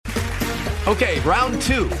Okay, round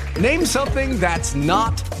two. Name something that's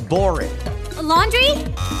not boring. A laundry?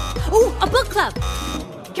 Ooh, a book club.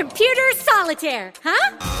 Computer solitaire,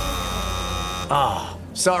 huh? Ah,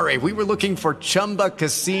 sorry, we were looking for Chumba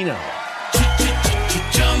Casino.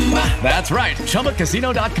 That's right,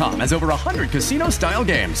 ChumbaCasino.com has over 100 casino-style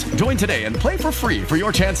games. Join today and play for free for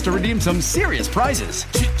your chance to redeem some serious prizes.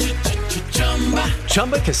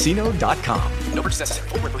 ChumbaCasino.com. No purchase necessary.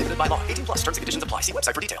 Void where prohibited by law. 18 plus terms and conditions apply. See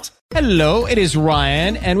website for details. Hello, it is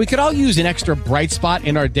Ryan, and we could all use an extra bright spot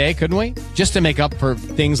in our day, couldn't we? Just to make up for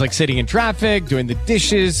things like sitting in traffic, doing the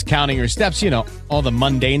dishes, counting your steps, all the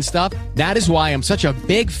mundane stuff. That is why I'm such a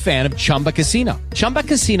big fan of Chumba Casino. Chumba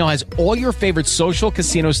Casino has all your favorite social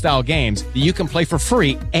casino-style games that you can play for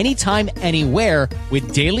free anytime, anywhere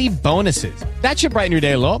with daily bonuses. That should brighten your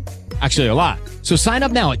day a little. Actually, a lot. So sign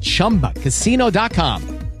up now at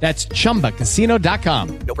ChumbaCasino.com. That's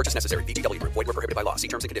ChumbaCasino.com. No purchase necessary. VGW Group. Void where prohibited by law. See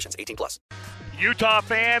terms and conditions. 18 plus. Utah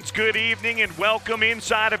fans, good evening and welcome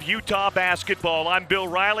inside of Utah basketball. I'm Bill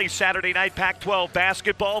Riley. Saturday night Pac-12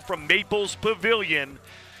 basketball from Maples Pavilion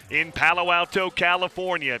in Palo Alto,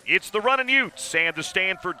 California. It's the Runnin' Utes and the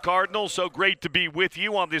Stanford Cardinals. So great to be with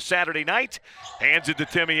you on this Saturday night. Hands it to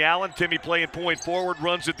Timmy Allen. Timmy playing point forward,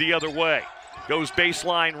 runs it the other way. Goes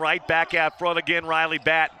baseline right, back out front again, Riley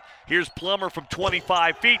Batten. Here's Plummer from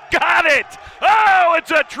 25 feet. Got it! Oh,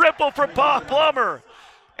 it's a triple from Plummer.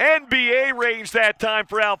 NBA range that time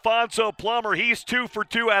for Alfonso Plummer. He's 2 for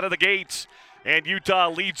 2 out of the gates, and Utah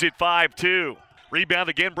leads it 5-2. Rebound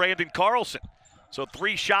again, Brandon Carlson. So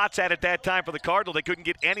 3 shots at it that time for the Cardinals. They couldn't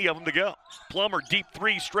get any of them to go. Plummer, deep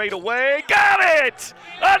 3 straight away. Got it!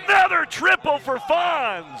 Another triple for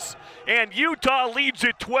Fonz. And Utah leads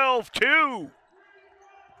it 12-2.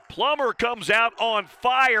 Plummer comes out on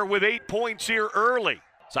fire with 8 points here early.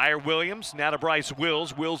 Zaire Williams, now to Bryce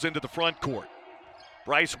Wills. Wills into the front court.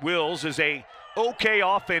 Bryce Wills is a okay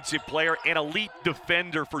offensive player, an elite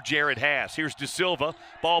defender for Jared Haas. Here's De Silva,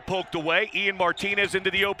 ball poked away. Ian Martinez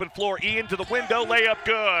into the open floor. Ian to the window, layup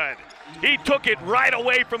good. He took it right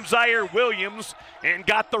away from Zaire Williams and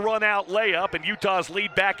got the run-out layup, and Utah's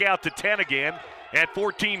lead back out to 10 again at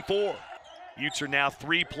 14-4. Utes are now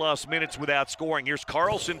 3+ minutes without scoring. Here's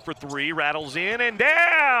Carlson for 3, rattles in and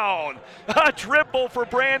down. A triple for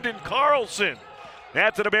Brandon Carlson.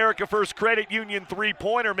 That's an America First Credit Union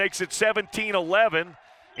three-pointer, makes it 17-11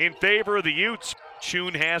 in favor of the Utes.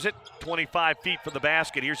 Chun has it, 25 feet from the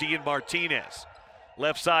basket. Here's Ian Martinez.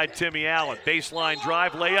 Left side, Timmy Allen. Baseline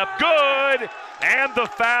drive, layup, good! And the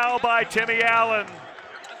foul by Timmy Allen.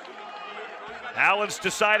 Allen's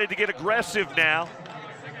decided to get aggressive now.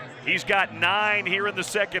 He's got 9 here in the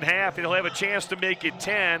second half. He'll have a chance to make it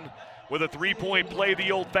 10 with a three-point play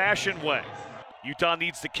the old-fashioned way. Utah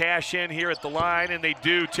needs to cash in here at the line, and they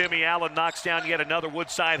do. Timmy Allen knocks down yet another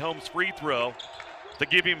Woodside Homes free throw to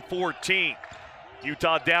give him 14.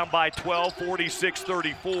 Utah down by 12,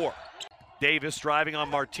 46-34. Davis driving on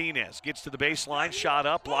Martinez. Gets to the baseline, shot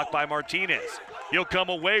up, blocked by Martinez. He'll come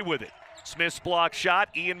away with it. Smith's block shot,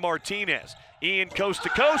 Ian Martinez. Ian coast to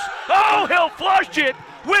coast. Oh, he'll flush it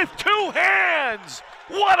with 2 hands.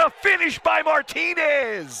 What a finish by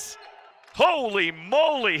Martinez. Holy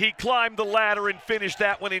moly, he climbed the ladder and finished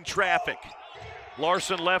that one in traffic.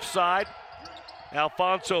 Larson left side.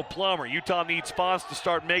 Alfonso Plummer. Utah needs Fonz to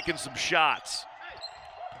start making some shots.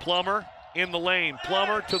 Plummer in the lane.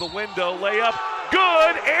 Plummer to the window. Layup.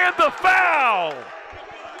 Good, and the foul.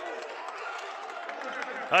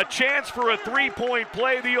 A chance for a three-point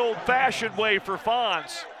play the old-fashioned way for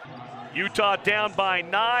Fonz. Utah down by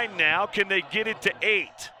 9 now. Can they get it to 8?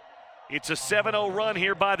 It's a 7-0 run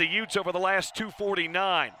here by the Utes over the last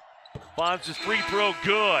 2:49. Fonz's free throw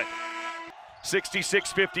good.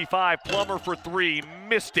 66-55. Plummer for 3.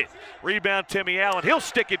 Missed it. Rebound Timmy Allen. He'll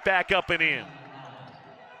stick it back up and in.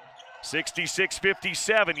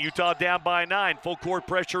 66-57. Utah down by 9. Full court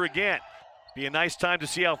pressure again. Be a nice time to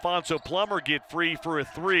see Alfonso Plummer get free for a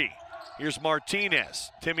 3. Here's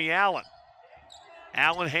Martinez. Timmy Allen.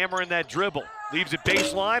 Allen hammering that dribble. Leaves it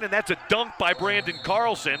baseline, and that's a dunk by Brandon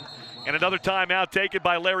Carlson. And another timeout taken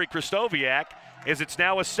by Larry Krystkowiak, as it's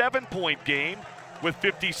now a 7-point game with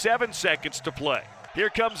 57 seconds to play. Here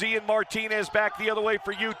comes Ian Martinez back the other way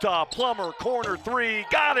for Utah. Plummer, corner 3,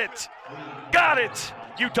 got it! Got it!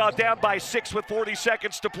 Utah down by 6 with 40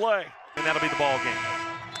 seconds to play. And that'll be the ball game.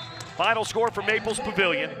 Final score from Maples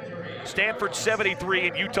Pavilion. Stanford 73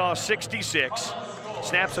 and Utah 66.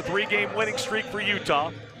 Snaps a 3-game winning streak for Utah,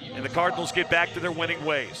 and the Cardinals get back to their winning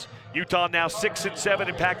ways. Utah now 6-7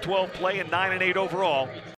 in Pac-12 play and 9-8 overall.